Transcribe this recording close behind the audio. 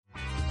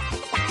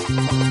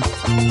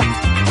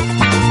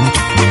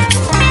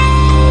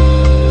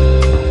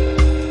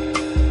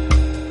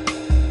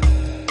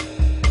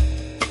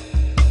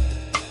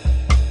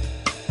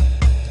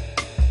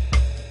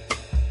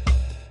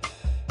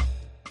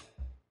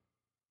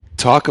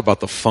Talk about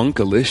the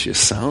Funkalicious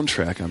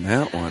soundtrack on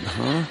that one,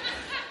 huh?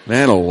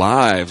 Man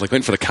alive, like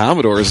waiting for the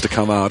Commodores to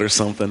come out or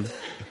something.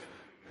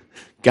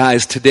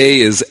 Guys, today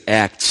is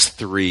Acts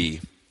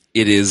 3.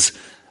 It is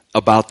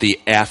about the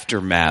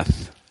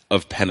aftermath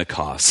of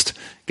Pentecost.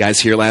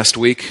 Guys here last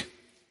week?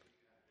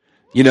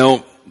 You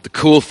know, the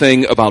cool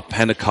thing about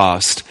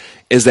Pentecost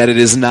is that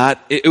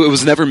it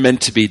was never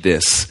meant to be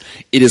this.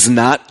 It is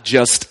not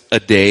just a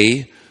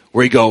day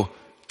where you go,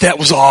 that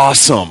was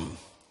awesome.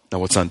 Now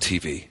what's on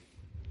TV?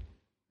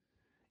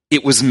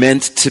 It was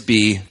meant to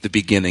be the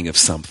beginning of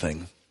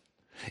something.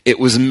 It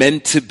was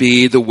meant to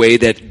be the way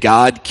that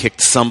God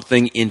kicked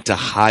something into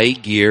high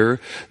gear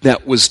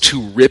that was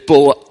to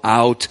ripple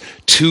out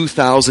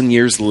 2,000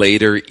 years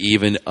later,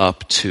 even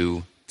up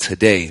to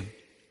today.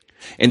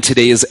 And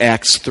today is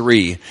Acts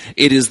 3.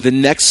 It is the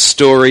next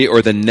story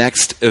or the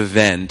next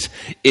event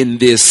in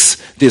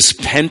this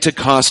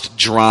Pentecost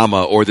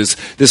drama or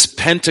this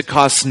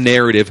Pentecost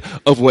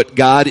narrative of what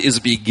God is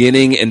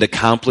beginning and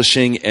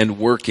accomplishing and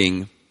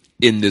working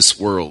in this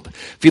world.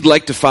 If you'd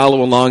like to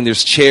follow along,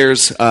 there's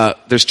chairs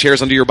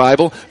under your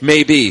Bible,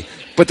 maybe,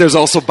 but there's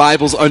also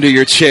Bibles under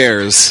your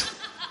chairs.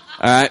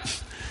 All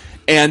right,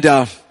 and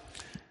I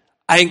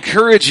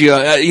encourage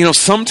you,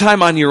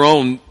 sometime on your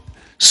own,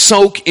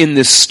 soak in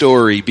this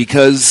story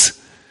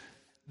because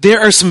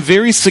there are some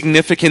very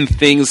significant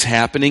things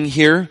happening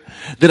here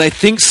that I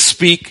think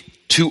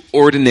speak to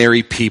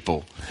ordinary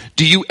people.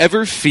 Do you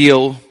ever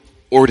feel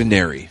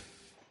ordinary?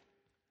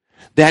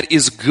 That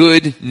is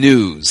good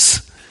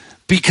news.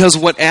 Because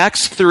what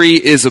Acts 3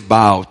 is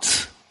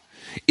about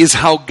is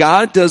how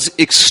God does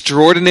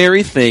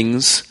extraordinary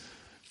things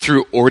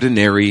through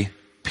ordinary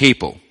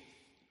people.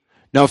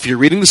 Now, if you're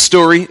reading the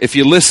story, if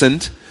you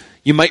listened,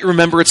 you might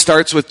remember it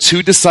starts with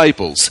two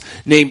disciples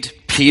named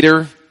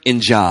Peter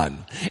and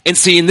John. And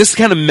this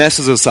kind of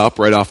messes us up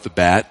right off the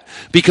bat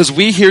because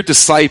we hear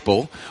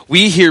disciple,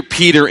 we hear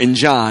Peter and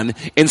John,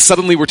 and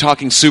suddenly we're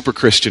talking super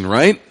Christian,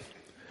 right?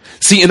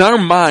 See, in our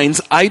minds,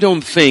 I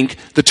don't think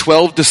the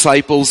 12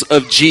 disciples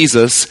of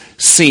Jesus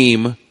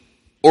seem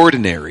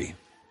ordinary.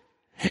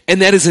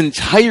 And that is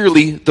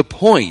entirely the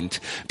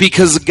point,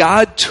 because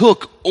God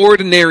took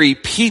ordinary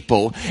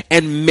people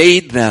and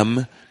made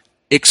them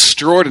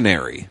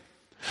extraordinary.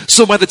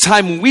 So by the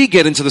time we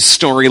get into the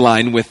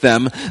storyline with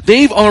them,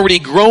 they've already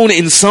grown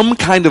in some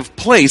kind of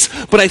place,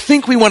 but I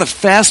think we want to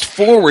fast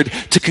forward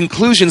to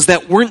conclusions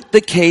that weren't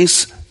the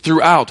case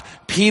throughout.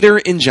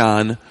 Peter and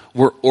John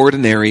were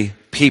ordinary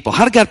people.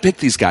 How did God pick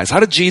these guys? How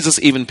did Jesus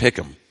even pick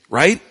them,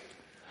 right?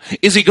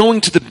 Is he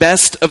going to the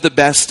best of the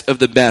best of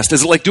the best?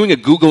 Is it like doing a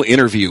Google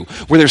interview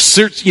where they're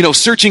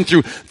searching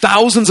through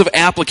thousands of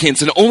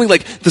applicants and only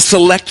like the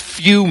select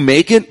few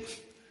make it?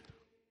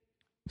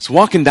 He's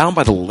walking down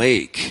by the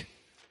lake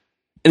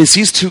and he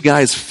sees two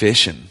guys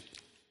fishing.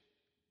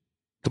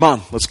 Come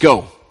on, let's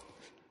go.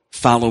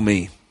 Follow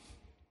me.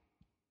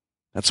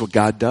 That's what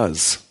God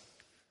does.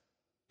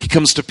 He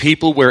comes to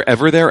people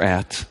wherever they're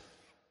at.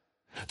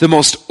 The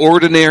most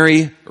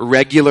ordinary,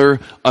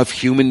 regular of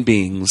human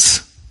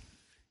beings,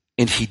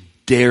 and he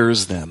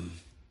dares them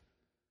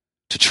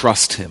to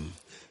trust him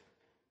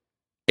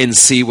and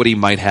see what he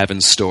might have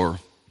in store.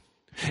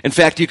 In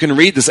fact, you can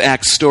read this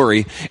Acts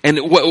story, and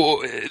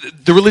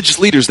the religious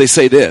leaders, they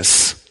say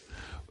this.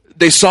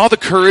 They saw the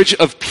courage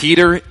of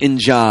Peter and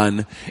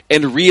John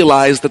and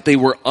realized that they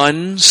were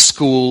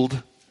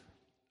unschooled,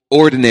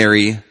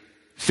 ordinary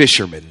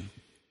fishermen.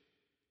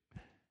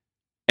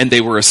 And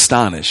they were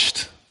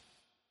astonished.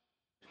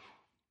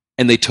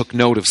 And they took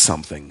note of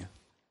something.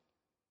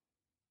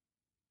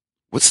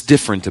 What's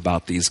different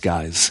about these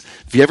guys?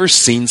 Have you ever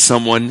seen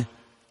someone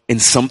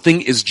and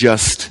something is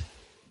just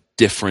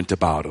different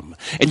about them?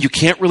 And you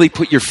can't really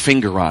put your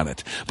finger on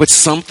it. But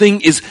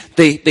something is,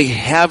 they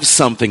have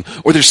something,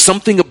 or there's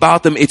something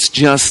about them, it's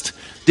just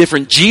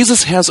different.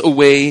 Jesus has a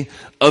way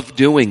of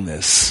doing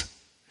this.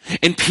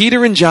 And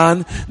Peter and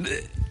John,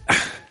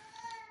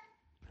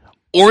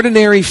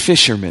 ordinary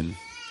fishermen,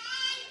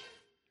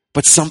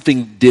 but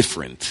something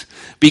different,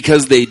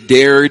 because they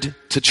dared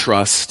to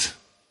trust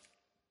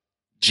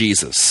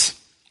Jesus.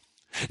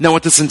 Now,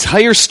 what this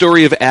entire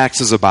story of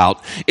Acts is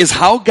about is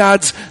how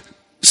God's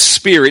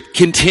Spirit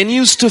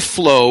continues to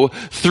flow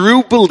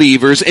through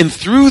believers and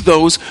through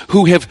those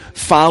who have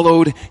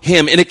followed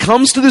him. And it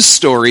comes to this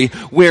story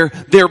where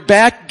they're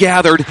back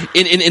gathered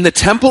in the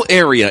temple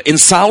area, in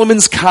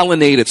Solomon's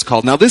colonnade it's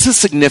called. Now this is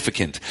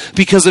significant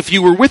because if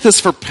you were with us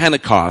for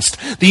Pentecost,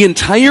 the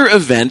entire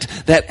event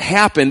that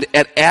happened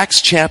at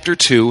Acts chapter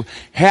 2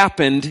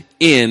 happened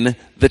in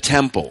the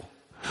temple.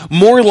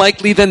 More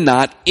likely than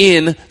not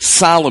in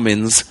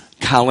Solomon's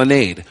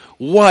colonnade.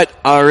 What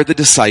are the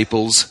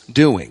disciples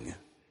doing?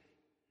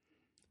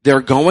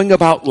 They're going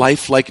about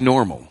life like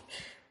normal.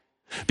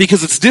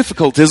 Because it's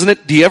difficult, isn't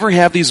it? Do you ever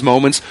have these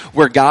moments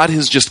where God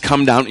has just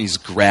come down and he's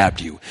grabbed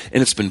you,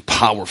 and it's been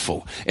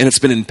powerful, and it's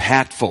been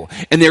impactful,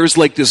 and there's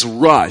like this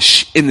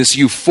rush and this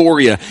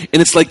euphoria,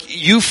 and it's like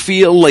you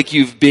feel like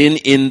you've been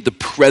in the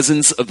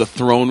presence of the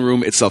throne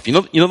room itself. You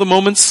know the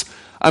moments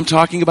I'm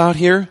talking about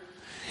here?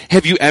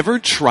 Have you ever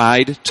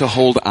tried to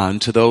hold on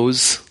to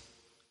those?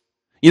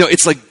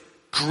 It's like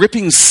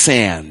gripping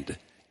sand,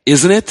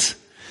 isn't it?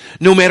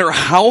 No matter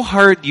how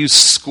hard you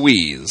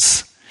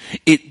squeeze,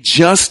 it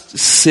just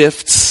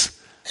sifts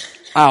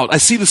out. I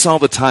see this all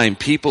the time.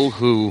 People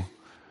who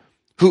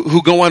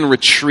go on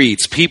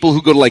retreats, people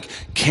who go to like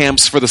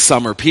camps for the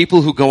summer,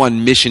 people who go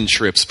on mission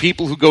trips,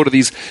 people who go to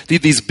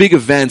these big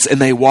events,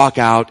 and they walk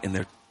out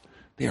and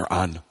they are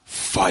on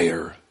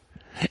fire.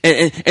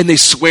 And they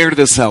swear to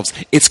themselves,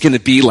 it's going to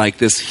be like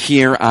this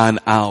here on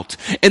out.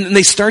 And then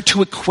they start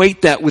to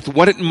equate that with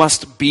what it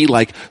must be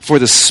like for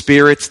the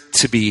Spirit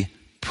to be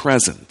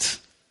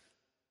present.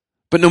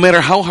 But no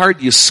matter how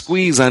hard you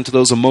squeeze onto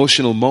those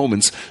emotional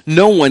moments,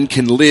 no one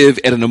can live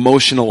at an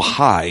emotional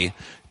high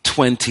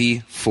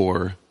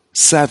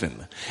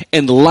 24/7.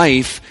 And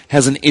life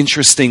has an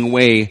interesting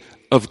way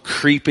of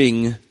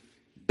creeping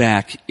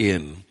back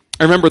in.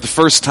 I remember the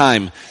first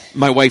time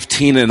my wife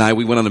Tina and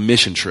we went on a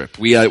mission trip.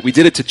 We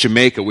did it to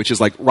Jamaica, which is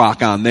like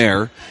rock on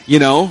there,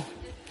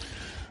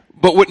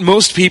 But what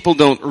most people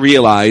don't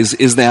realize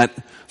is that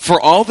for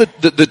all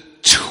the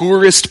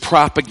tourist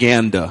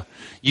propaganda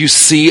you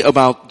see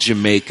about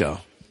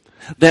Jamaica,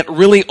 that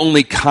really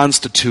only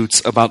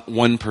constitutes about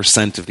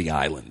 1% of the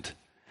island.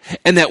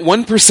 And that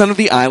 1% of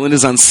the island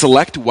is on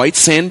select white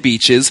sand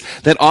beaches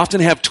that often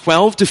have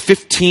 12 to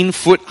 15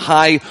 foot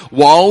high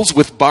walls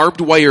with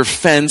barbed wire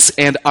fence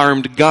and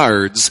armed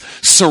guards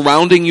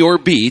surrounding your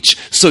beach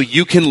so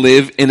you can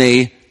live in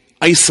a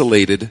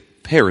isolated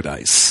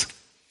paradise.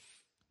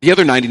 The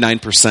other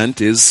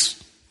 99%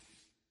 is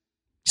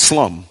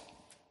slum,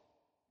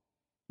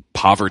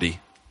 poverty,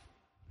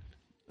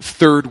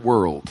 third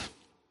world.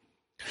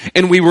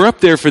 And we were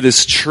up there for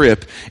this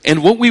trip,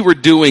 and what we were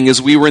doing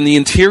is we were in the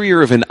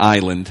interior of an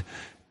island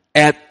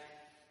at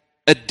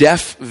a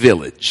deaf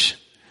village.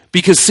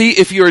 Because see,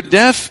 if you're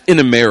deaf in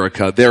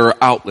America, there are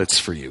outlets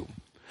for you.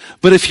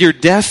 But if you're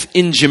deaf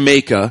in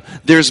Jamaica,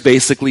 there's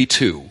basically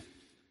two: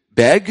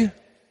 beg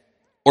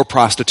or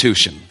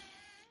prostitution.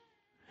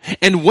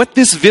 And what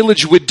this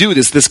village would do,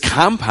 this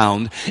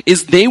compound,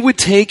 is they would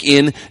take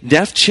in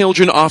deaf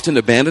children often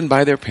abandoned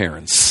by their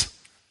parents.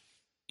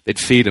 They'd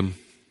feed them,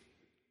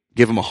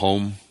 give them a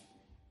home.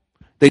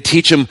 They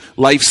teach them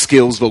life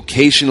skills,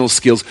 vocational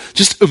skills,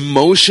 just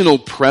emotional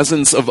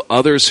presence of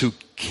others who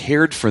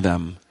cared for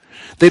them.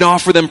 They'd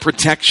offer them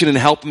protection and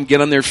help them get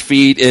on their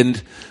feet.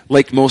 And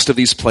like most of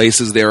these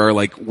places, there are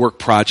like work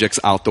projects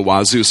out the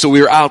wazoo. So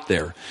we were out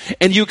there.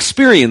 And you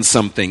experience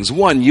some things.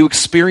 One, you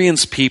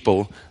experience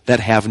people that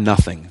have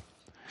nothing.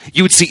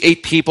 You would see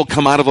 8 people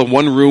come out of a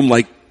one-room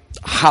like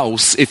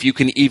house, if you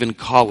can even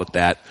call it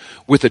that,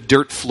 with a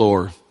dirt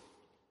floor,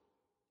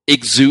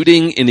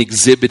 exuding and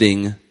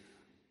exhibiting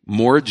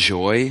more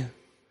joy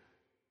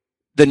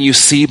than you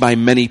see by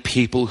many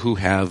people who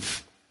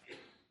have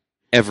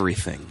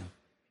everything.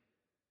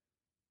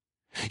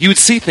 You would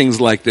see things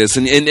like this,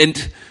 and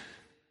it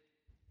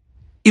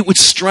would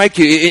strike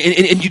you,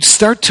 and you'd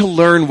start to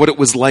learn what it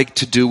was like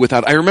to do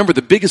without. I remember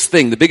the biggest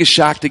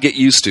shock to get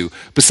used to,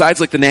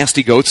 besides like the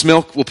nasty goat's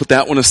milk, we'll put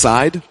that one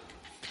aside,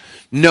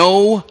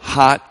 no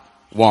hot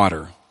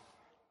water.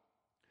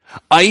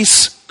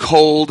 Ice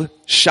cold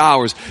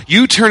showers.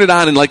 You turn it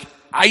on and like,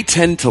 I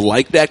tend to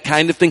like that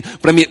kind of thing,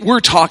 but I mean, we're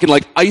talking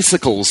like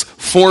icicles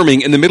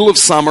forming in the middle of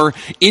summer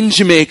in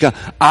Jamaica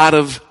out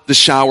of the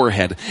shower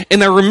head.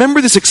 And I remember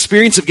this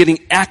experience of getting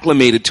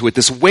acclimated to it,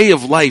 this way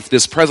of life,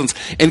 this presence,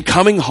 and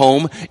coming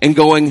home and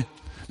going,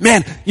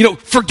 man,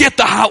 forget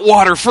the hot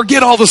water,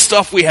 forget all the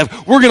stuff we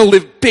have. We're going to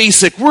live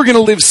basic. We're going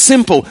to live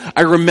simple.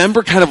 I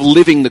remember kind of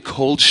living the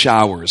cold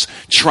showers,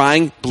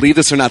 trying, believe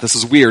this or not, this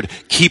is weird,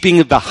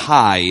 keeping the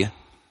high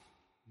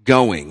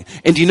going.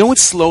 And do you know what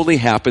slowly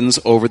happens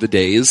over the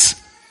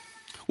days?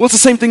 Well, it's the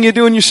same thing you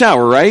do in your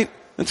shower, right?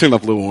 It turned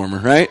up a little warmer,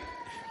 right?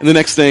 And the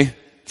next day,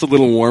 it's a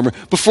little warmer.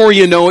 Before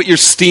you know it, you're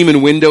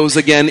steaming windows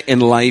again,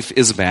 and life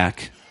is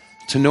back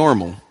to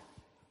normal.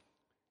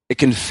 It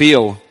can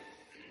feel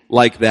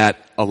like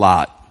that a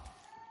lot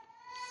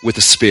with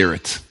the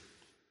Spirit.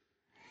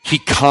 He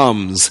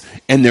comes,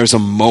 and there's a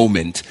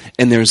moment,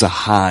 and there's a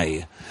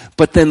high.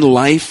 But then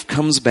life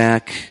comes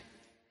back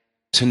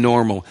to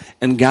normal.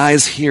 And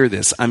guys, hear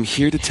this. I'm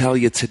here to tell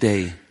you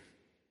today,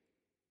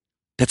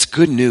 that's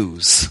good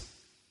news.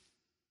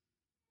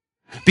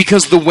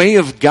 Because the way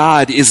of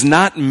God is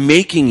not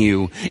making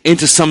you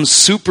into some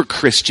super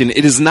Christian.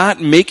 It is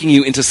not making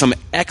you into some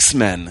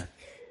X-Men.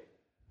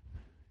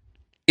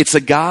 It's a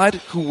God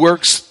who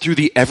works through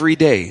the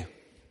everyday,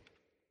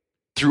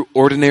 through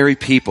ordinary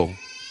people,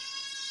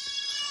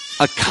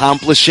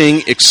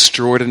 accomplishing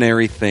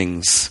extraordinary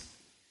things.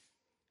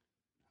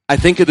 I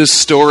think of this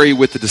story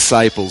with the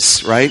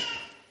disciples, right?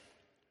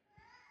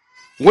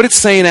 What did it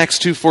say in Acts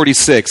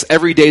 2:46?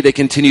 Every day they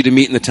continue to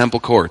meet in the temple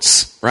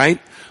courts, right?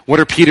 What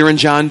are Peter and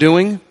John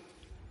doing?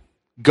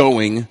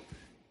 Going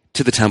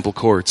to the temple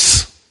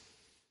courts.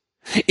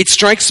 It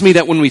strikes me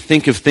that when we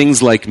think of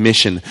things like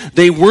mission,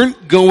 they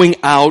weren't going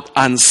out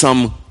on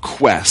some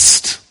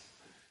quest.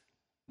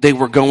 They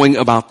were going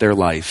about their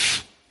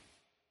life,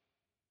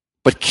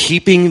 but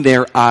keeping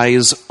their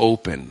eyes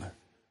open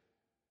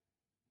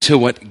to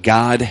what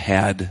God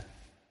had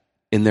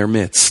in their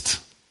midst.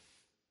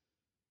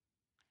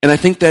 And I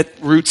think that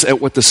roots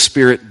at what the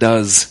Spirit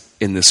does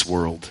in this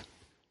world.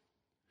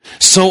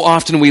 So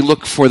often we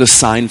look for the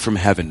sign from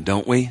heaven,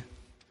 don't we?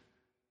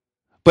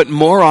 But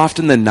more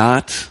often than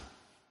not,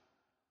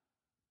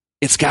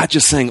 it's God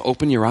just saying,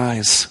 open your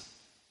eyes.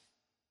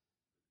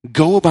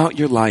 Go about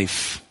your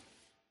life.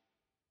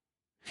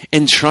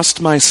 And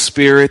trust my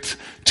Spirit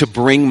to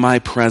bring my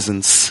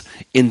presence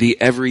in the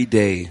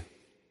everyday,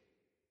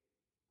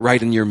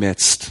 right in your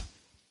midst.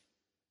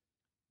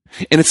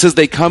 And it says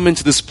they come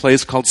into this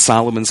place called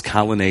Solomon's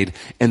Colonnade,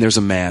 and there's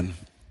a man,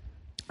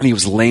 and he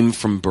was lame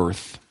from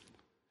birth.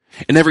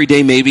 And every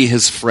day, maybe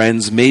his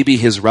friends, maybe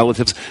his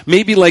relatives,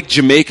 maybe like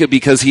Jamaica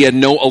because he had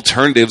no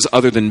alternatives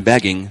other than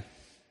begging,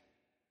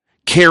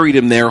 carried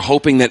him there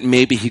hoping that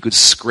maybe he could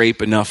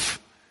scrape enough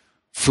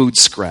food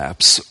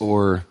scraps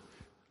or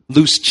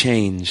loose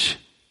change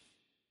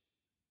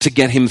to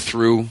get him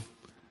through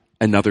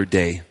another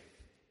day.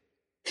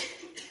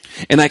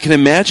 And I can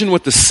imagine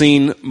what the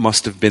scene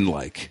must have been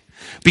like.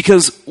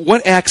 Because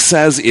what Acts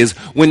says is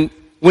when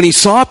he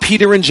saw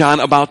Peter and John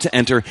about to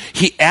enter,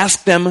 he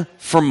asked them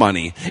for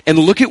money. And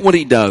look at what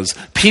he does.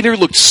 Peter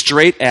looked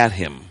straight at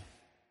him,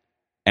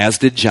 as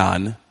did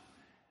John.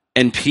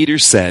 And Peter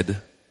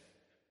said,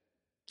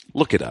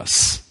 "Look at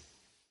us."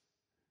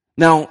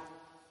 Now,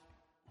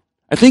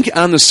 I think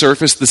on the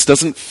surface, this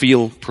doesn't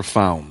feel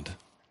profound.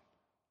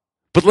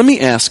 But let me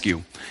ask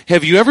you,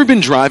 have you ever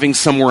been driving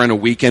somewhere on a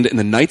weekend and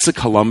the Knights of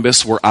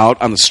Columbus were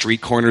out on the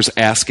street corners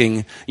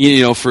asking,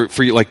 for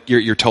like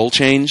your toll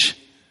change?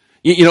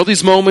 You know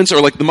these moments,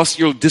 or like the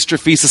Muscular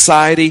Dystrophy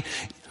Society?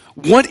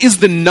 What is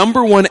the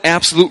number one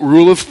absolute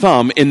rule of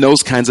thumb in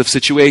those kinds of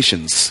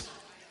situations?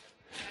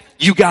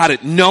 You got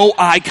it. No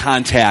eye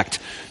contact.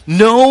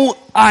 No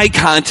eye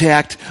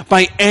contact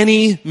by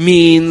any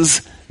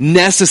means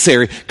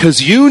necessary.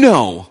 Because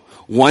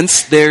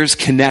once there's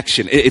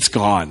connection, it's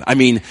gone. I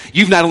mean,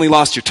 you've not only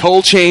lost your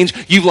toll change,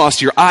 you've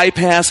lost your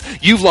iPass,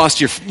 you've lost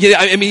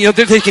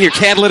they're taking your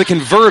catalytic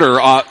converter.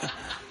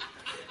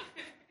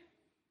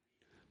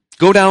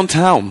 Go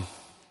downtown.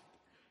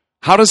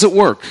 How does it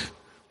work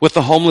with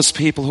the homeless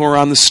people who are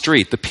on the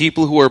street, the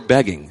people who are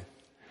begging?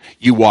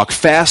 You walk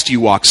fast, you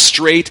walk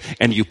straight,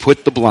 and you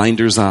put the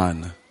blinders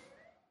on.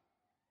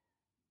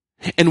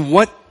 And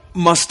what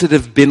must it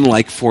have been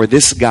like for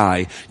this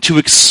guy to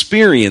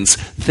experience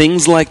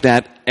things like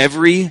that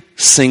every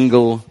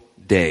single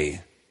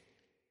day?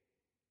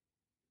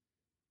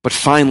 But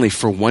finally,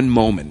 for one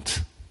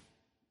moment,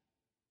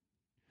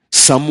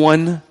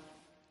 someone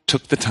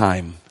took the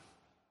time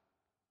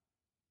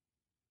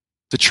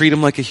to treat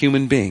him like a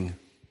human being,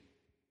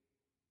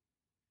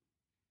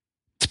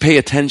 to pay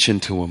attention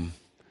to him,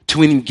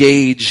 to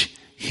engage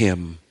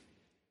him,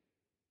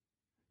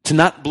 to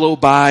not blow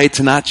by,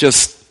 to not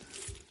just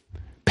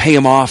pay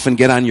him off and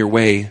get on your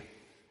way.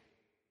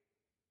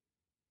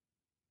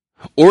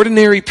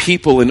 Ordinary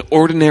people in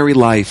ordinary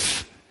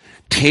life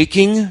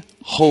taking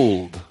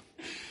hold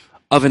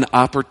of an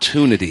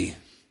opportunity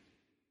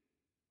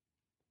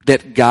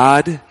that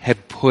God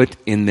had put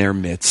in their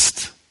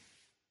midst.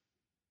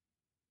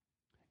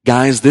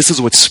 Guys, this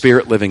is what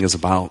spirit living is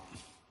about.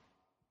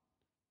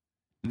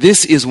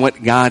 This is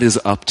what God is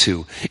up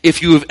to.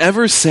 If you have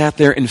ever sat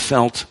there and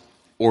felt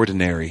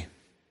ordinary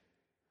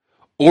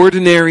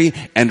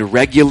and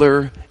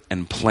regular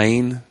and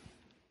plain,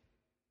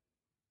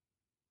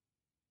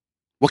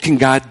 what can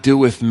God do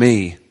with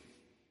me?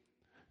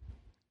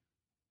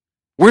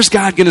 Where's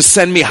God going to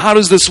send me? How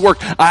does this work?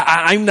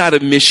 I'm not a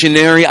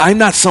missionary. I'm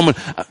not someone.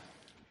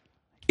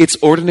 It's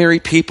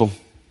ordinary people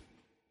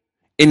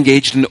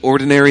engaged in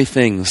ordinary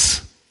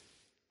things,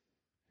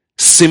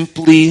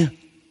 simply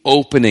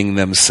opening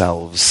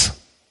themselves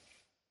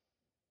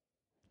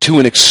to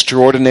an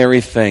extraordinary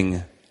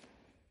thing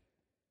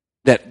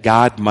that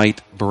God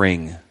might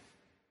bring.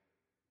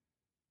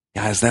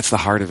 Guys, that's the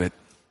heart of it.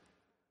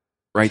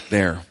 Right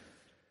there.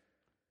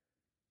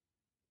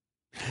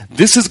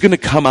 This is going to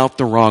come out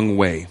the wrong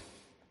way.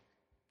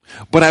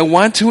 But I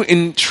want to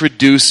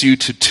introduce you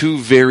to two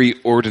very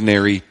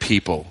ordinary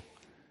people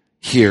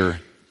here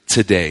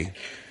today.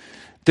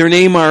 Their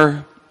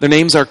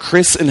names are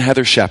Chris and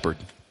Heather Shepard.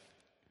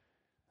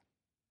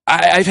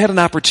 I've had an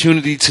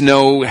opportunity to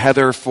know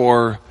Heather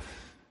for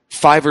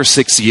 5 or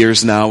 6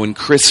 years now, and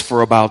Chris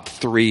for about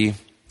 3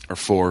 or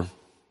 4.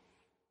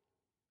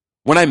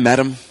 When I met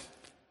them,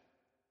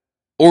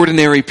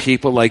 ordinary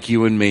people like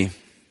you and me.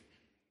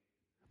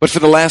 But for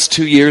the last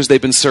 2 years,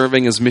 they've been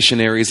serving as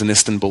missionaries in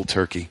Istanbul,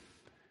 Turkey.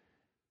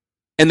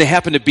 And they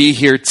happen to be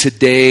here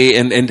today,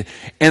 and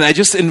I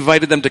just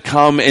invited them to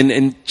come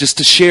and just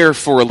to share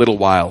for a little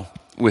while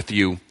with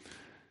you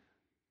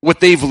what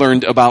they've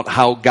learned about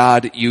how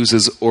God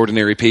uses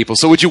ordinary people.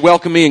 So would you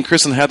welcome me, and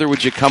Chris and Heather,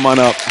 would you come on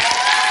up?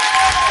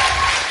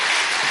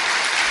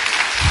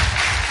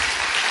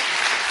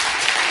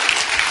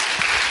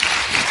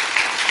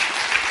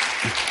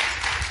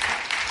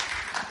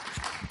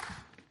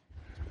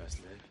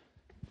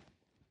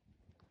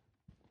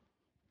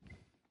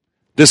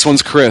 This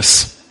one's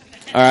Chris.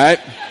 All right?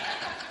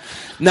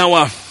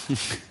 Now,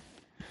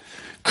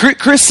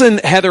 Chris and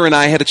Heather and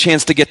I had a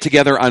chance to get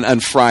together on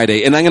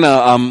Friday, and I'm going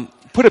to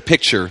put a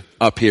picture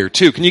up here,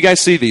 too. Can you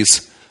guys see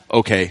these?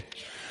 Okay.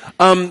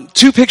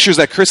 Two pictures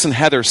that Chris and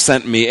Heather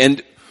sent me,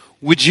 and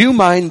would you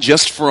mind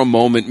just for a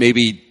moment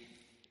maybe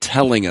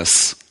telling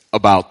us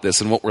about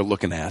this and what we're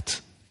looking at?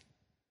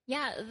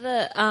 Yeah,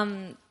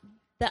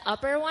 the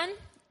upper one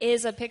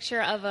is a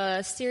picture of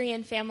a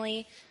Syrian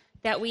family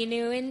that we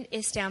knew in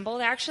Istanbul.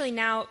 They're actually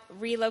now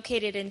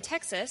relocated in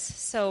Texas,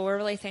 so we're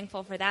really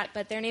thankful for that.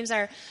 But their names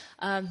are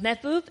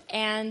Mehboob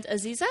and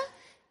Aziza,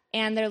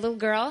 and their little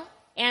girl.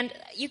 And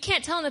you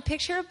can't tell in the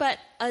picture, but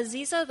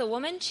Aziza, the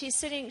woman, she's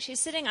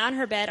sitting on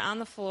her bed on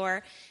the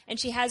floor, and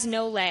she has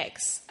no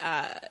legs.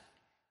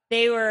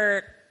 They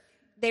were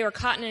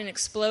caught in an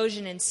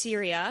explosion in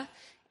Syria,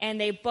 and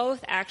they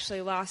both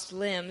actually lost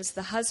limbs.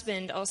 The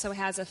husband also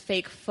has a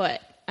fake foot.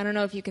 I don't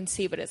know if you can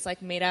see, but it's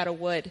like made out of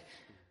wood.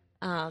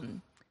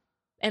 And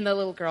the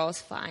little girl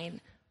is fine.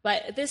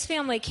 But this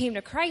family came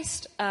to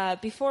Christ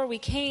before we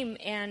came,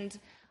 and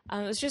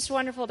it was just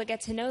wonderful to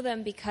get to know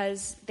them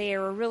because they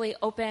were really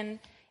open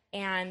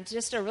and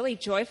just a really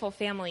joyful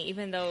family,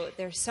 even though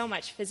there's so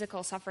much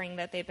physical suffering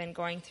that they've been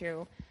going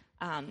through.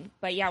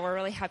 But yeah, we're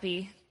really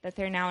happy that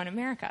they're now in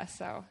America,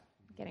 so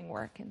getting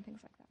work and things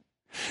like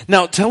that.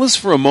 Now, tell us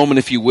for a moment,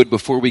 if you would,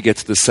 before we get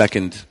to the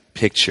second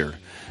picture.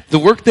 The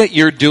work that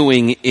you're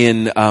doing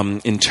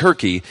in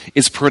Turkey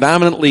is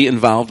predominantly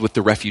involved with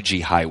the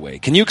refugee highway.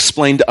 Can you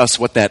explain to us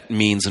what that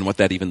means and what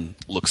that even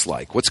looks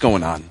like? What's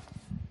going on?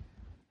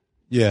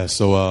 Yeah,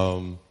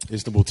 so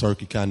Istanbul,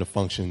 Turkey kind of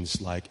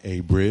functions like a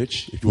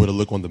bridge. If you were to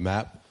look on the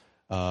map,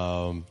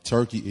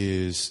 Turkey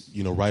is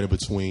right in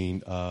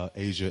between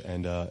Asia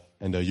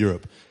and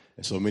Europe,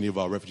 and so many of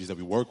our refugees that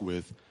we work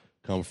with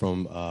come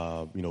from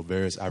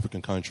various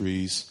African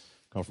countries,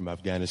 come from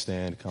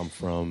Afghanistan, come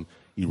from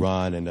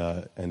Iran and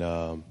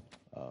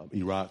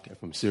Iraq, and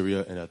from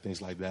Syria and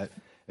things like that.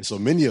 And so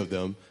many of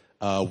them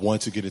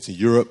want to get into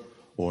Europe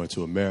or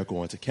into America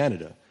or into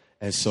Canada.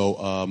 And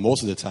so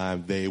most of the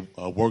time they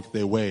work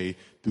their way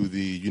through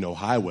the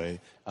highway,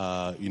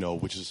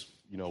 which is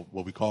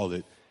what we call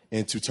it,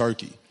 into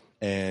Turkey,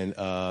 and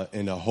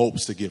in the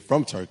hopes to get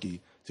from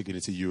Turkey to get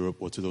into Europe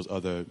or to those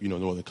other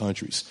northern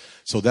countries.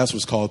 So that's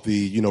what's called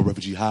the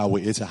refugee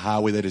highway. It's a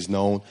highway that is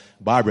known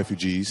by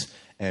refugees.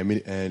 And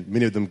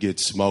many of them get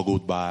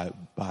smuggled by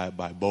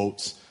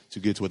boats to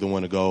get to where they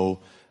want to go.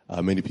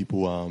 Many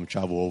people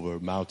travel over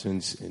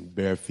mountains in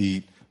bare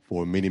feet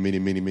for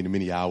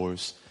many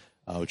hours,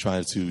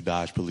 trying to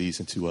dodge police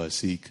and to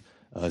seek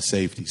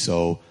safety.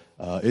 So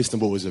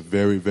Istanbul is a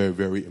very, very,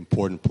 very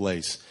important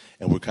place,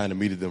 and we're kind of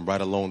meeting them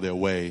right along their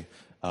way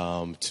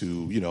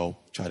to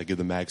try to give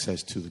them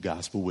access to the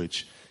gospel,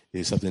 which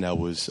is something that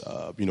was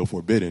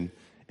forbidden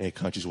in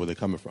countries where they're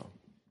coming from.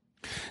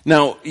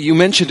 Now, you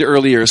mentioned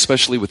earlier,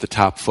 especially with the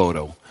top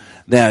photo,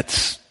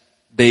 that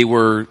they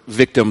were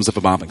victims of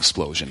a bomb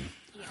explosion.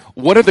 Yeah.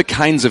 What are the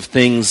kinds of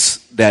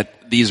things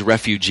that these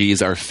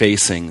refugees are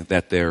facing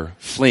that they're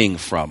fleeing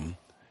from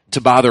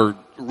to bother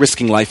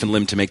risking life and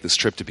limb to make this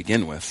trip to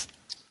begin with?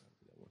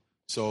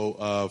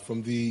 So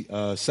from the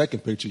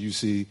second picture you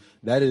see,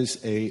 that is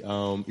a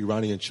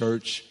Iranian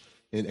church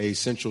in a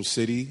central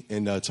city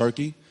in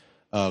Turkey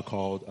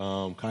called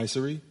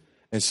Kayseri.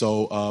 And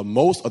so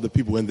most of the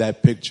people in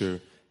that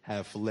picture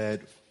have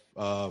fled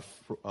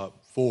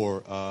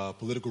for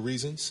political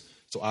reasons.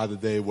 So either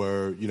they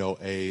were,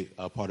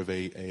 a part of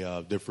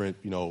a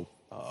different,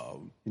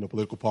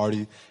 political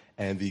party,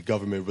 and the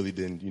government really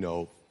didn't,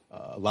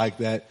 like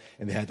that,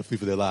 and they had to flee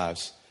for their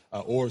lives.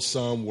 Or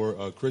some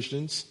were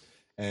Christians,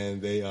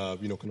 and they,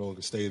 can no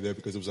longer stay there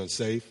because it was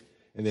unsafe,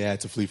 and they had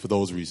to flee for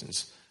those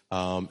reasons.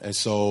 And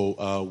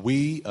so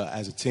we,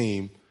 as a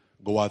team,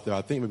 go out there,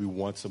 I think maybe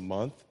once a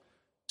month,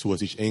 to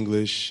teach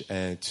English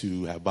and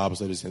to have Bible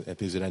studies and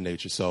things of that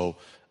nature. So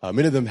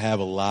many of them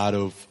have a lot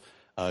of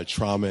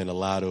trauma and a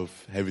lot of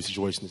heavy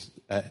situations,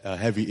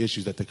 heavy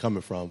issues that they're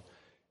coming from.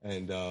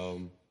 And,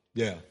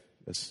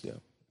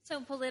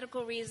 So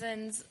political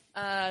reasons,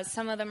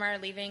 some of them are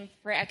leaving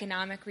for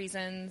economic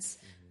reasons.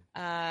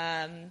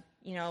 The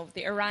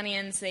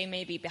Iranians, they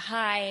may be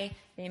Baha'i,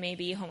 they may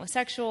be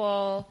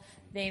homosexual,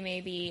 they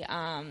may be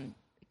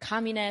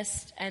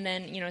communist. And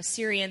then,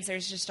 Syrians,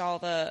 there's just all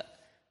the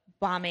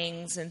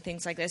bombings and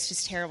things like that. It's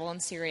just terrible in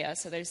Syria.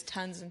 So there's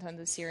tons and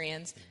tons of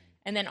Syrians.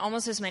 And then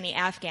almost as many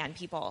Afghan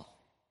people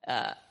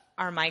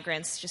are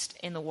migrants just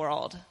in the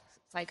world.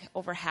 It's like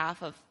over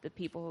half of the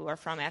people who are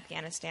from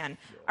Afghanistan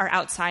are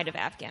outside of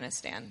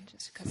Afghanistan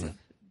just because of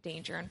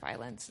danger and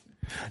violence.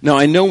 Now,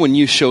 I know when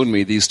you showed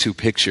me these two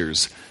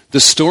pictures,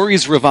 the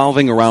stories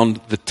revolving around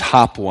the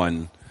top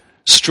one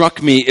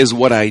struck me as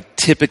what I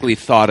typically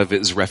thought of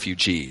as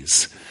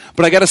refugees.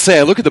 But I got to say,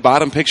 I look at the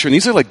bottom picture, and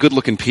these are like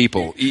good-looking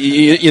people.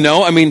 You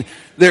know, I mean,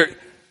 they're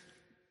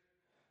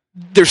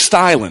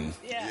styling.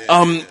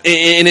 And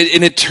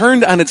it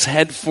turned on its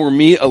head for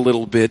me a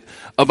little bit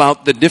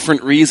about the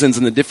different reasons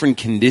and the different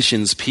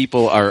conditions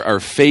people are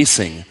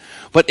facing.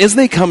 But as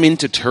they come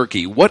into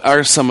Turkey, what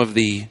are some of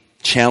the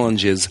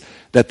challenges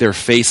that they're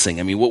facing?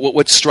 I mean,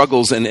 what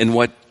struggles and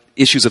what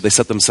issues have they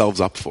set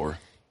themselves up for?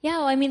 Yeah,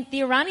 well, I mean,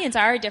 the Iranians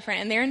are different,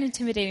 and they're an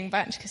intimidating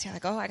bunch because you're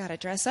like, oh, I got to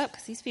dress up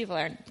because these people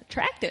are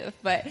attractive.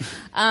 But,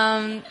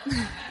 I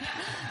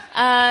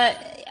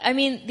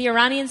mean, the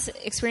Iranians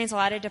experience a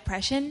lot of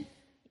depression.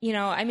 You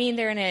know, I mean,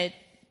 they're in a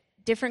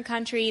different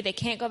country. They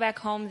can't go back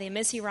home. They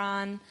miss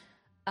Iran.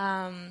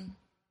 And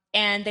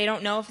they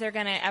don't know if they're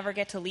going to ever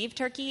get to leave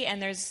Turkey,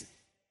 and there's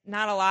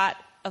not a lot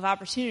of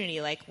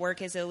opportunity. Like,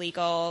 work is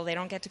illegal. They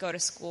don't get to go to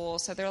school.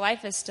 So their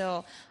life is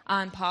still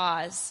on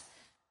pause.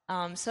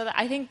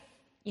 I think,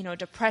 you know,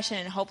 depression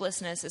and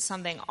hopelessness is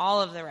something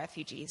all of the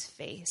refugees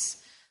face.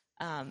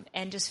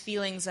 And just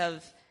feelings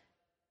of,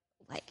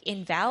 like,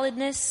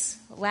 invalidness,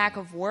 lack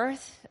of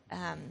worth.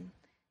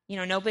 You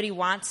know, nobody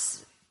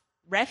wants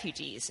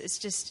refugees. It's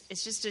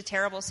just a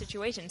terrible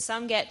situation.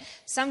 Some get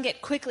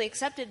quickly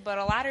accepted, but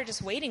a lot are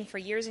just waiting for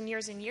years and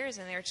years and years,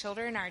 and their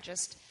children are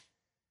just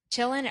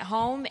chilling at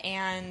home,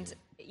 and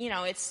you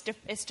know, it's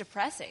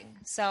depressing.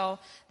 So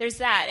there's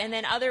that. And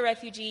then other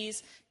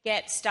refugees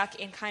get stuck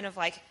in kind of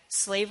like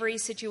slavery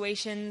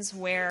situations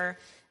where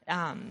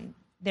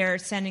they're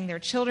sending their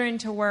children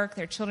to work.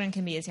 Their children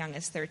can be as young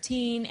as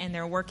 13, and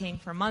they're working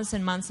for months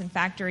and months in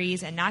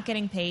factories and not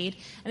getting paid.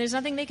 And there's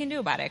nothing they can do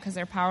about it because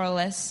they're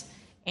powerless,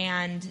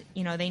 and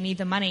you know, they need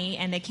the money,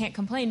 and they can't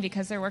complain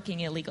because they're working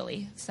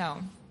illegally. So.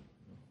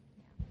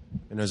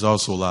 And there's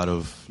also a lot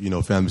of, you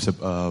know, family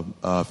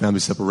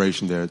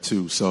separation there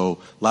too. So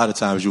a lot of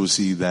times you will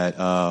see that,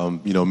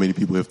 you know, many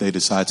people, if they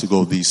decide to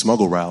go the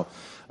smuggle route,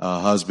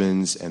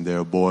 husbands and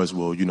their boys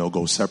will, you know,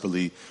 go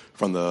separately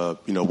from the,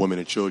 you know, women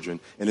and children.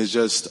 And it's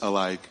just you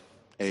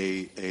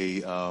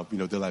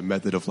know, they're like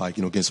method of like,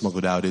 you know, getting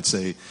smuggled out. It's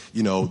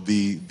you know,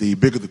 the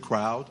bigger the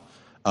crowd,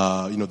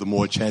 you know, the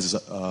more chances,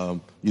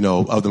 you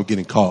know, of them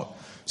getting caught.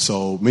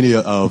 So many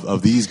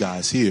of these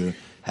guys here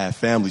have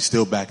families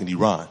still back in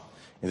Iran.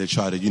 And they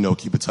try to, you know,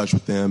 keep in touch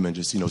with them and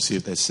just, you know, see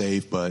if they're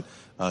safe. But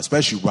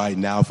especially right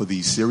now for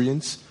these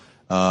Syrians,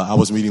 I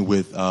was meeting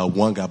with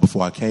one guy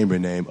before I came here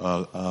named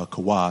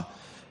Kawa.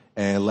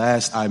 And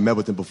last I met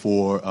with him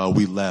before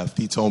we left,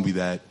 he told me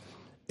that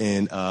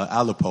in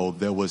Aleppo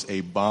there was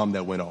a bomb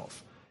that went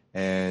off.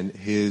 And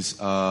his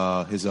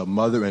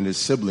mother and his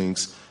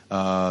siblings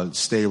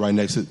stayed right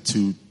next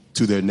to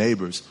their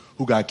neighbors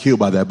who got killed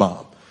by that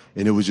bomb.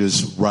 And it was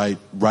just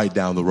right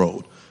down the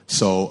road.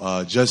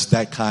 So just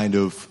that kind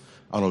of,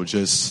 I don't know,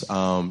 just,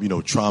 you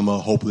know, trauma,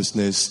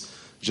 hopelessness,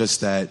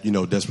 just that, you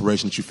know,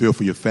 desperation that you feel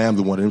for your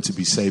family, wanting them to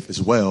be safe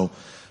as well.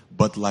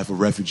 But the life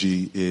of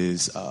refugee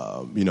is,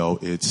 you know,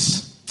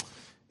 it's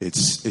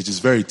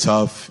just very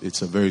tough.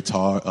 It's a very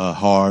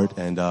hard,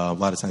 and a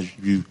lot of times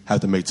you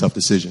have to make tough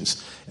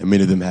decisions. And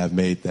many of them have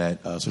made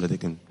that so that they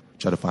can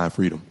try to find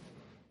freedom.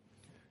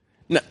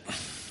 Now,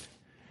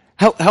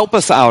 help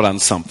us out on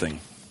something.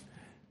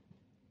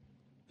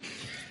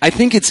 I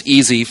think it's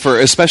easy for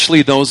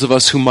especially those of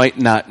us who might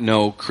not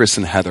know Chris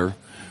and Heather.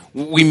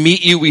 We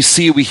meet you, we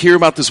see you, we hear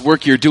about this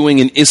work you're doing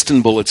in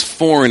Istanbul. It's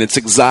foreign, it's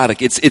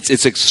exotic,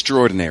 it's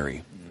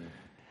extraordinary.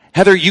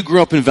 Heather, you grew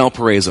up in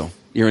Valparaiso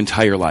your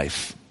entire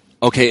life.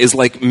 Okay, as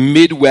like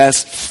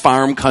Midwest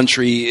farm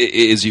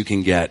country as you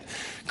can get.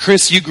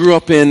 Chris, you grew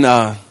up in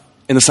the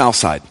South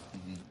Side.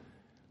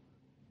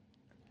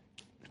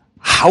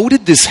 How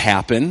did this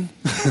happen?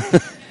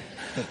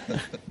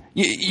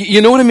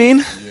 You know what I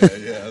mean?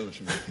 Yeah.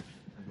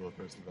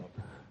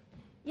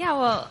 Yeah,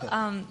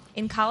 well,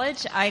 in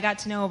college, I got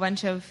to know a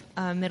bunch of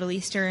Middle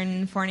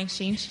Eastern foreign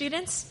exchange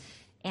students,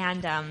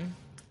 and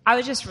I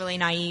was just really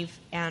naive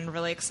and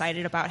really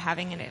excited about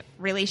having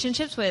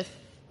relationships with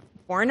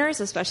foreigners,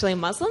 especially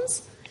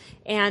Muslims.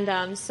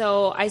 And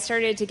so I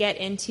started to get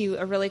into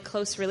a really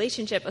close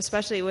relationship,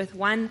 especially with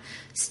one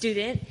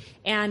student.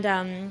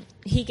 And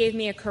he gave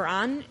me a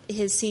Quran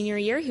his senior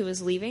year. He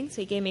was leaving,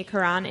 so he gave me a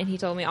Quran, and he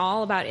told me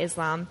all about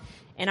Islam.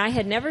 And I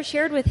had never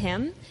shared with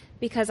him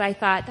because I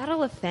thought,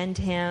 that'll offend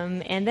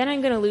him, and then I'm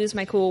going to lose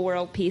my cool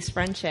world peace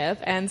friendship.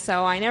 And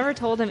so I never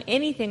told him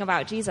anything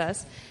about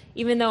Jesus,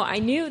 even though I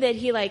knew that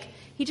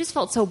he just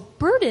felt so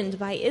burdened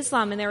by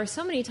Islam, and there were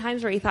so many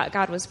times where he thought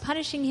God was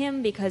punishing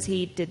him because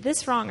he did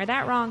this wrong or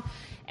that wrong,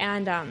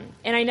 and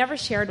I never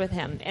shared with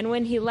him. And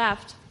when he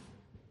left,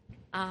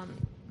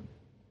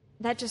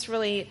 that just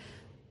really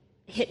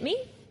hit me,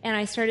 and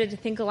I started to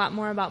think a lot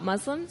more about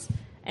Muslims,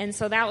 and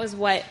so that was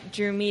what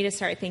drew me to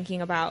start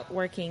thinking about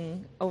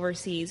working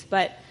overseas.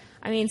 But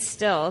I mean,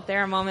 still,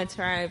 there are moments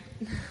where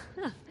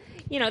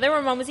there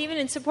were moments even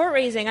in support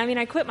raising. I mean,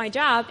 I quit my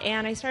job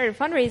and I started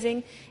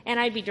fundraising,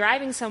 and I'd be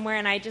driving somewhere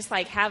and I'd just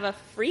like have a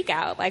freak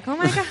out. Like, oh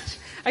my gosh,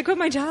 I quit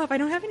my job. I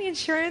don't have any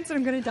insurance and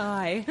I'm going to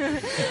die.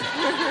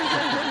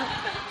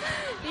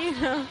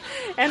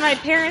 And my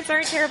parents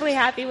aren't terribly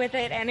happy with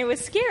it, and it was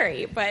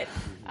scary, but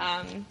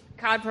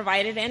God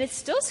provided, and it's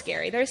still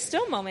scary. There's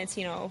still moments,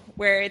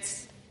 where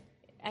it's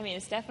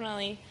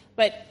definitely,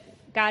 but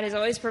God has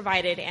always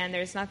provided, and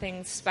there's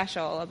nothing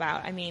special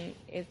about,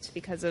 it's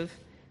because of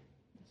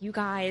you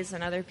guys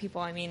and other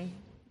people. I'm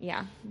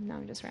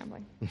just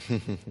rambling.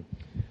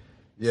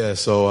 Yeah,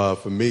 so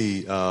for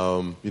me,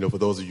 for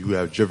those of you who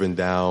have driven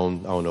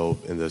down,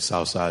 in the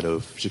south side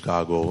of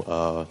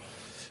Chicago,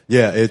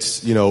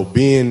 it's,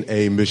 being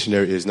a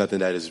missionary is nothing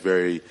that is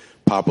very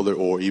popular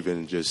or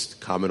even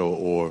just common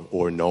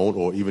or known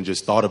or even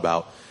just thought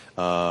about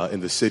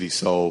in the city.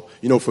 So,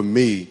 for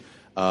me,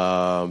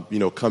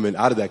 coming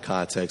out of that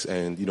context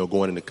and,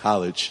 going into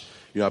college,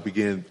 I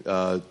began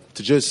to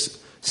just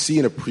see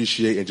and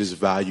appreciate and just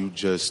value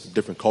just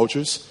different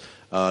cultures.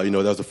 That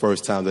was the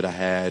first time that I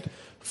had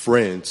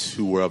friends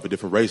who were of a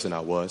different race than I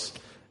was.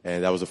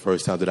 And that was the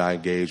first time that I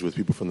engaged with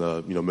people from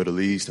the, Middle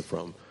East and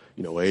from,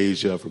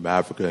 Asia, from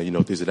Africa,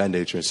 things of that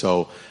nature. And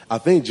so I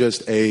think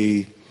just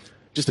a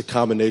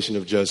combination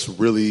of just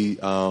really,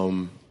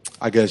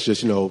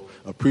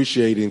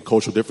 appreciating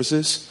cultural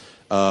differences,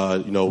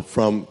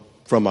 from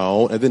my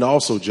own, and then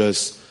also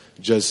just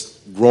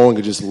growing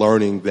and just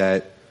learning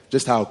that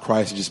just how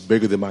Christ is just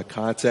bigger than my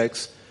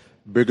context,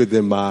 bigger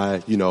than my,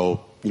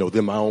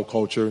 than my own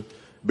culture,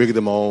 bigger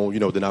than my own,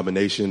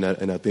 denomination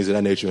and things of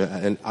that nature.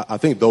 And I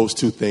think those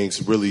two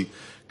things really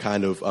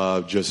kind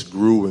of just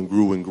grew and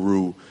grew and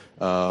grew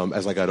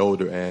as I got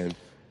older. And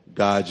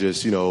God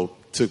just,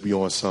 took me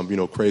on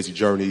some, crazy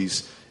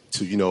journeys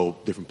to,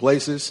 different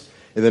places.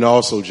 And then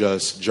also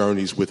just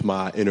journeys with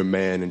my inner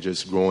man and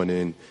just growing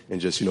in and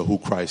just, who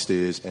Christ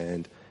is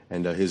and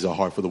his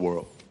heart for the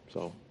world.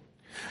 So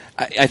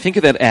I think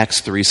of that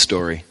Acts 3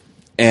 story,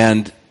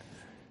 and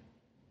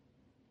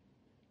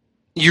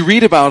you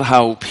read about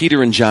how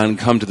Peter and John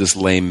come to this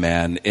lame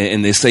man,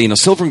 and they say,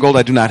 silver and gold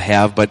I do not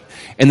have, but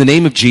in the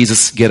name of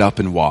Jesus, get up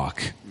and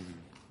walk.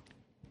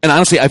 And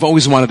honestly, I've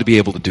always wanted to be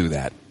able to do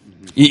that.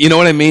 You know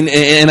what I mean?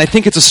 And I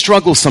think it's a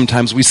struggle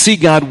sometimes. We see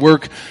God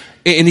work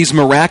in these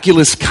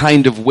miraculous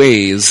kind of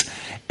ways,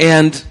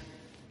 and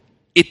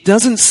it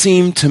doesn't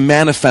seem to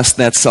manifest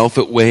that self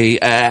that way,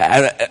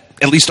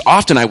 at least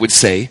often I would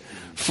say,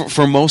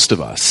 for most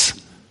of us.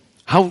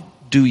 How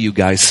do you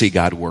guys see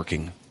God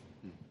working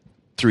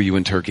through you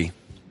in Turkey?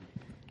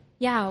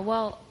 Yeah,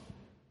 well,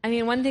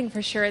 one thing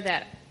for sure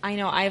that I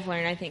know I've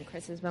learned, I think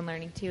Chris has been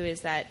learning too,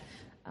 is that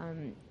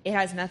it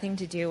has nothing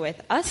to do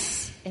with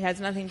us. It has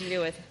nothing to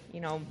do with,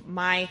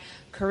 my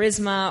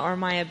charisma or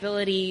my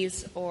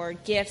abilities or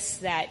gifts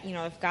that,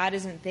 if God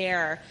isn't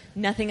there,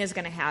 nothing is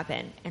going to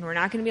happen. And we're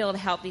not going to be able to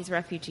help these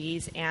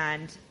refugees,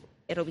 and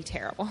it'll be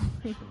terrible.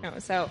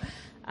 So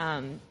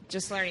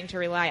just learning to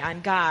rely on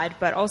God.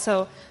 But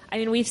also,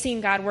 we've seen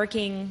God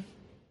working.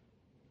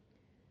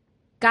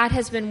 God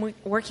has been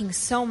working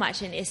so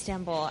much in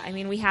Istanbul.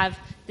 We have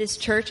this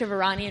church of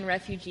Iranian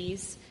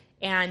refugees,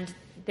 and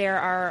there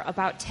are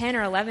about 10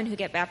 or 11 who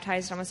get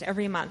baptized almost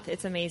every month.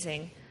 It's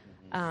amazing,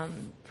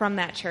 from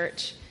that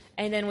church.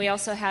 And then we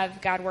also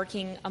have God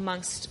working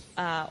amongst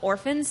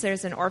orphans.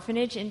 There's an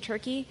orphanage in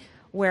Turkey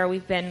where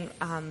we've been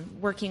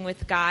working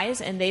with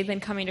guys, and they've been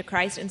coming to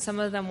Christ, and some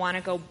of them want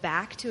to go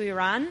back to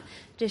Iran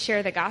to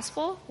share the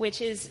gospel,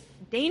 which is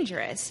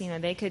dangerous.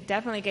 They could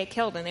definitely get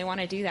killed, and they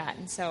want to do that.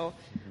 And so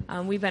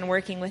we've been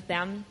working with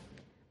them.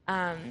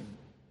 God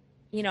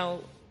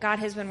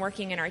has been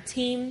working in our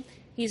team.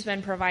 He's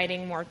been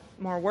providing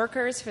more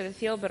workers for the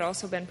field, but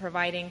also been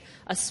providing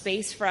a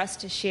space for us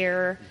to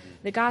share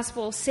the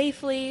gospel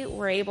safely.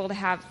 We're able to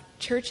have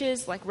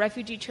churches, like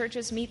refugee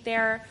churches, meet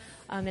there.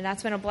 And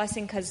that's been a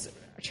blessing because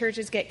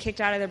churches get kicked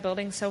out of their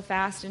buildings so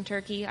fast in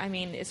Turkey.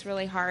 It's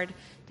really hard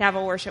to have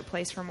a worship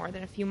place for more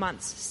than a few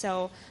months.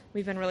 So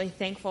we've been really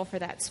thankful for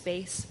that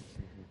space.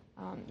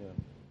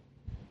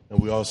 And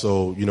we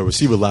also,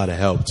 receive a lot of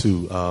help,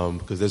 too,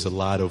 because there's a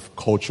lot of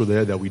culture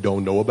there that we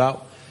don't know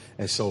about.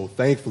 And so,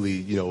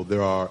 thankfully,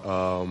 there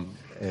are,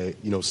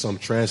 some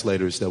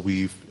translators that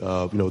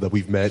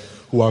we've met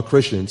who are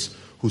Christians,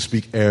 who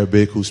speak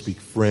Arabic, who speak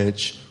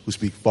French, who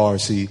speak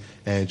Farsi,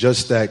 and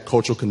just that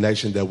cultural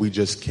connection that we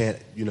just can't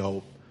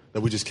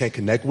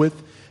connect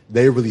with.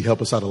 They really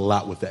help us out a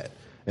lot with that.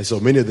 And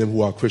so, many of them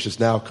who are Christians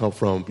now come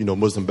from,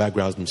 Muslim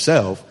backgrounds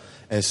themselves,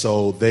 and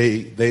so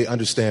they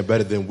understand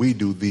better than we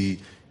do the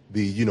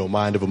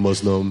mind of a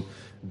Muslim,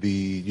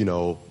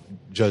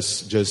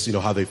 just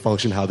how they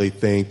function, how they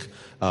think,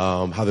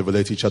 how they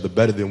relate to each other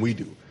better than we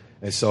do.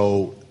 And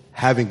so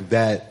having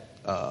that,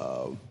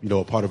 a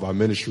part of our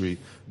ministry,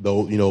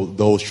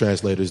 those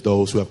translators,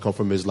 those who have come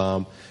from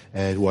Islam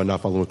and who are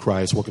not following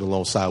Christ, working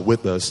alongside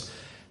with us,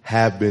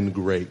 have been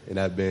great and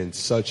have been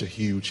such a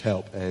huge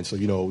help. And so,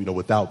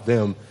 without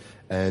them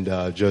and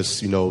the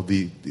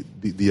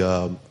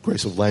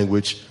grace of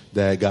language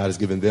that God has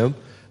given them,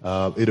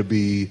 it'll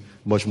be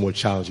much more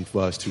challenging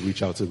for us to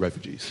reach out to the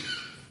refugees.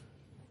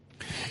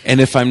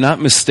 And if I'm not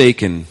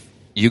mistaken,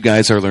 you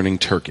guys are learning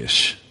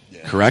Turkish,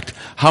 correct?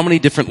 How many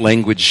different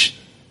language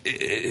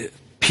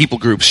people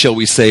groups, shall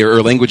we say,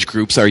 or language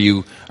groups are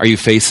you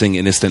facing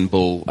in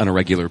Istanbul on a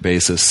regular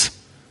basis?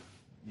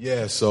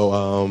 Yeah, so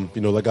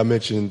like I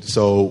mentioned,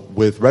 so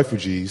with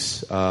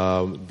refugees,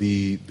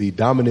 the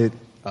dominant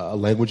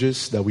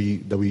languages that we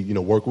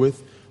work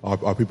with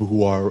are people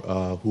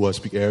who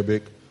speak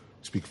Arabic,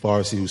 speak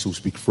Farsi, who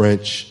speak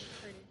French,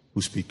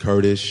 who speak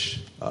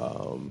Kurdish.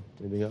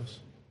 Anything else?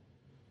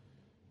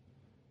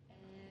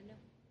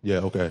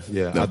 Yeah. Okay.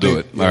 Yeah. I'll do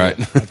it. All right.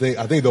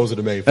 I think those are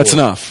the main. That's four.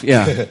 enough.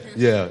 Yeah.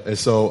 Yeah. And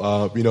so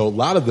a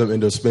lot of them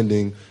end up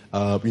spending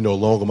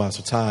long amounts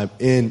of time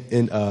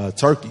in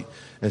Turkey,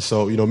 and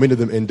so many of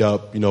them end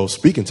up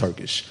speaking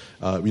Turkish,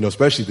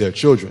 especially their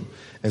children,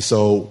 and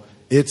so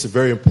it's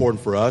very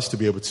important for us to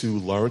be able to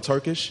learn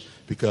Turkish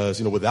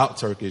because without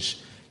Turkish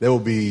there will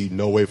be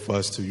no way for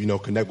us to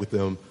connect with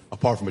them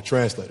apart from a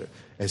translator.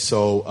 And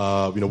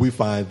so we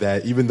find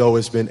that even though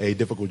it's been a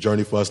difficult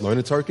journey for us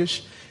learning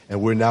Turkish,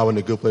 and we're now in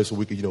a good place where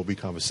we can, be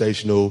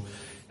conversational,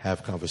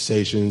 have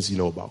conversations,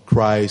 about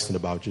Christ and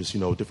about just,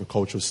 different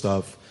cultural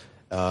stuff,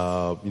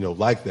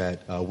 like that.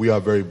 We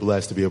are very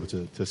blessed to be able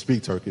to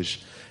speak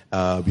Turkish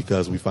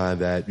because we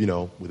find that,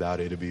 without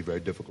it, it'd be very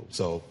difficult.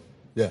 So,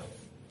 yeah.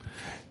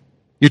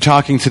 You're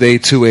talking today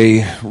to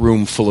a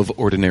room full of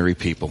ordinary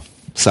people.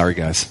 Sorry,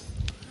 guys.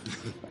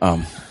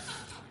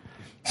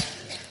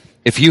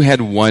 If you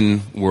had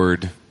one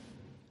word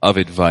of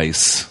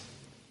advice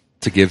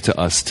to give to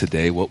us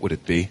today, what would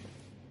it be?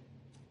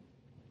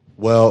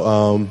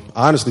 Well,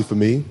 honestly, for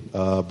me,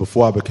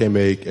 before I became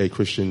a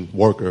Christian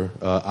worker,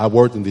 I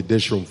worked in the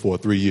dish room for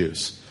 3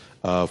 years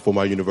for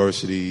my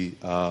university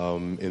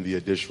in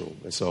the dish room.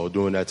 And so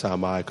during that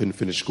time, I couldn't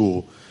finish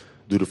school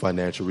due to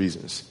financial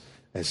reasons.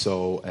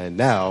 And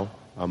now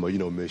I'm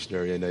a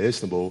missionary in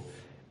Istanbul.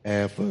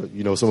 And for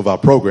some of our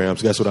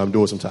programs, guess what I'm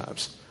doing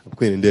sometimes? I'm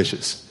cleaning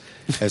dishes.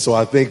 And so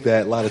I think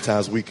that a lot of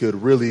times we could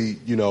really,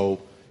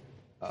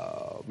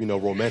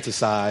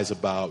 romanticize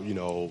about,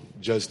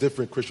 just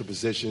different Christian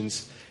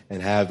positions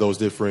and have those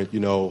different,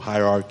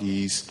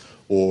 hierarchies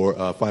or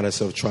find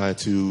ourselves trying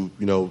to,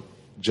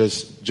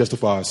 just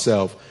justify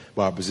ourselves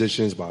by our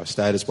positions, by our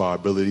status, by our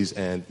abilities,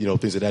 and,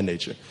 things of that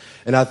nature.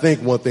 And I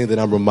think one thing that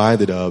I'm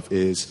reminded of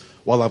is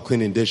while I'm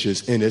cleaning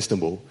dishes in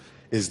Istanbul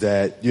is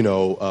that,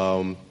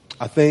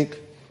 I think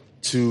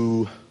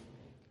to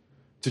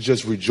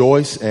just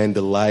rejoice and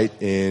delight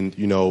in,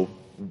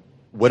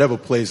 whatever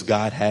place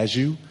God has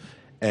you,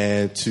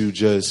 and to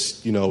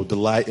just,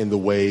 delight in the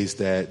ways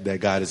that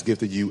God has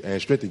gifted you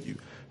and strengthened you.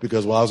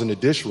 Because while I was in the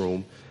dish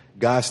room,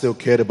 God still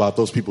cared about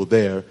those people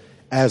there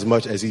as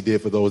much as he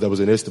did for those that was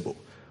in Istanbul.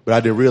 But I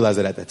didn't realize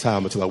that at that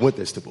time until I went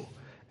to Istanbul.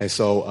 And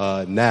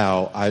so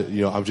now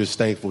I'm just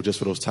thankful just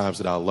for those times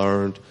that I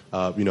learned,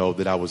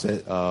 that I was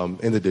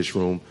in the dish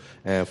room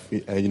and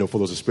for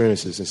those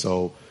experiences. And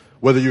so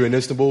whether you're in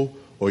Istanbul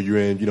or you're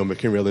in,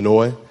 McHenry,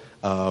 Illinois,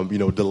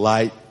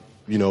 delight,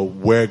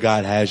 where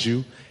God has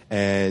you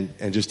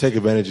and just take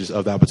advantage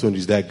of the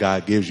opportunities that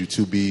God gives you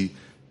to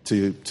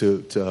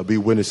be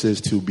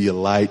witnesses, to be a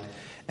light,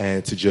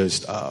 and to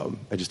just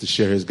to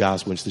share his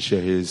gospel and to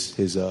share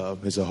his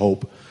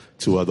hope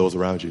to those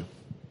around you.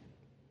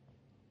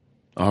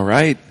 All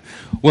right.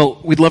 Well,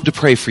 we'd love to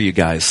pray for you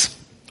guys.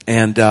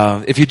 And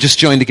if you just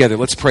join together,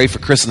 let's pray for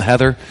Chris and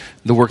Heather,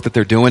 the work that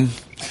they're doing.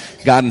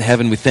 God in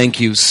heaven, we thank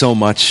you so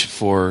much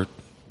for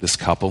this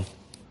couple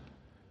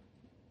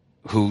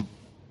who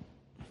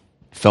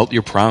felt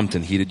your prompt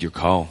and heeded your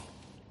call.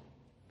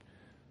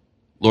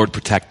 Lord,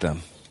 protect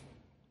them.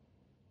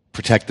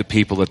 Protect the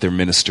people that they're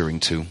ministering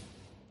to.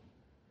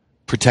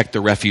 Protect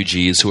the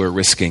refugees who are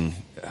risking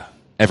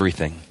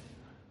everything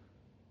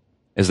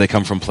as they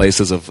come from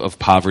places of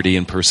poverty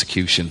and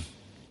persecution.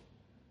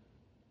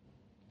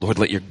 Lord,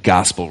 let your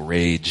gospel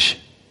rage.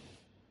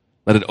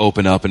 Let it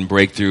open up and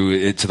break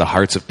through to the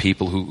hearts of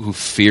people who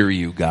fear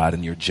you, God,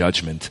 and your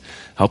judgment.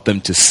 Help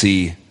them to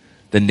see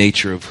the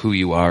nature of who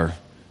you are.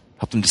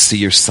 Help them to see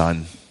your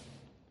Son.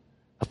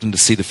 Help them to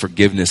see the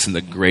forgiveness and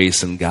the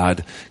grace. And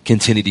God,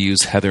 continue to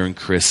use Heather and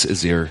Chris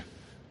as your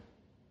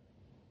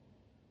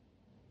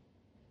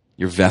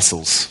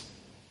vessels,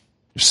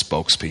 your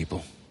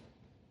spokespeople.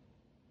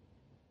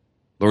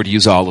 Lord,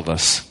 use all of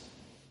us,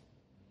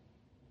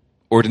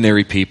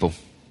 ordinary people.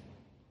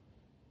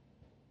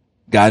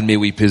 God, may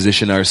we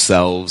position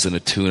ourselves and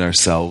attune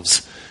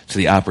ourselves to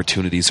the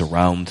opportunities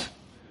around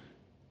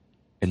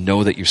and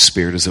know that your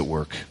Spirit is at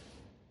work.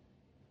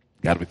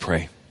 God, we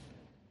pray.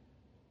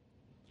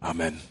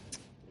 Amen.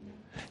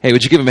 Hey,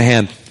 would you give him a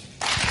hand?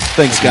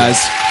 Thanks,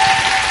 guys.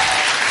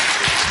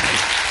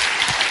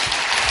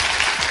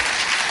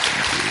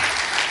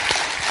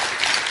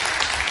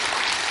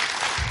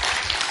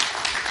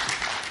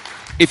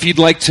 If you'd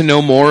like to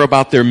know more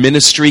about their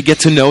ministry, get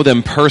to know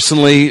them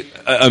personally,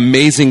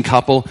 amazing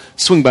couple,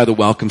 swing by the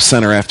Welcome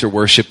Center after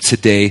worship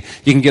today.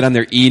 You can get on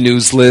their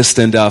e-news list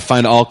and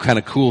find all kind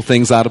of cool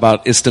things out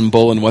about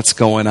Istanbul and what's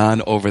going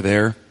on over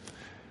there.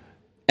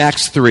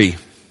 Acts 3.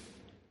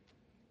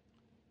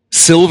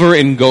 Silver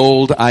and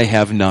gold I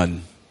have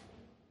none.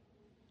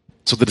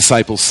 So the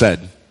disciples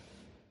said,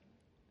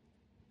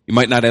 you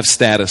might not have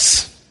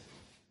status.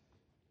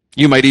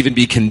 You might even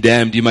be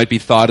condemned. You might be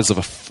thought as of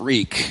a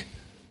freak.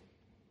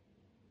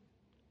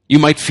 You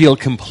might feel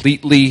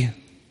completely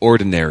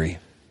ordinary.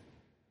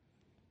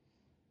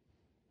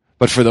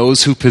 But for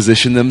those who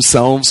position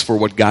themselves for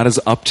what God is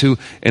up to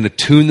and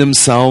attune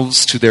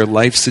themselves to their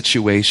life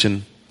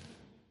situation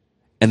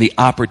and the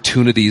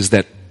opportunities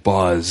that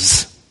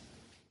buzz,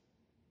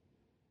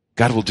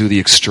 God will do the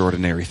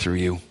extraordinary through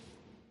you.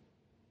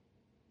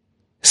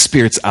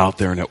 Spirit's out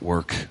there and at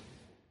work.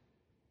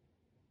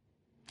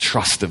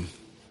 Trust Him.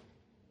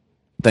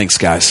 Thanks,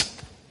 guys.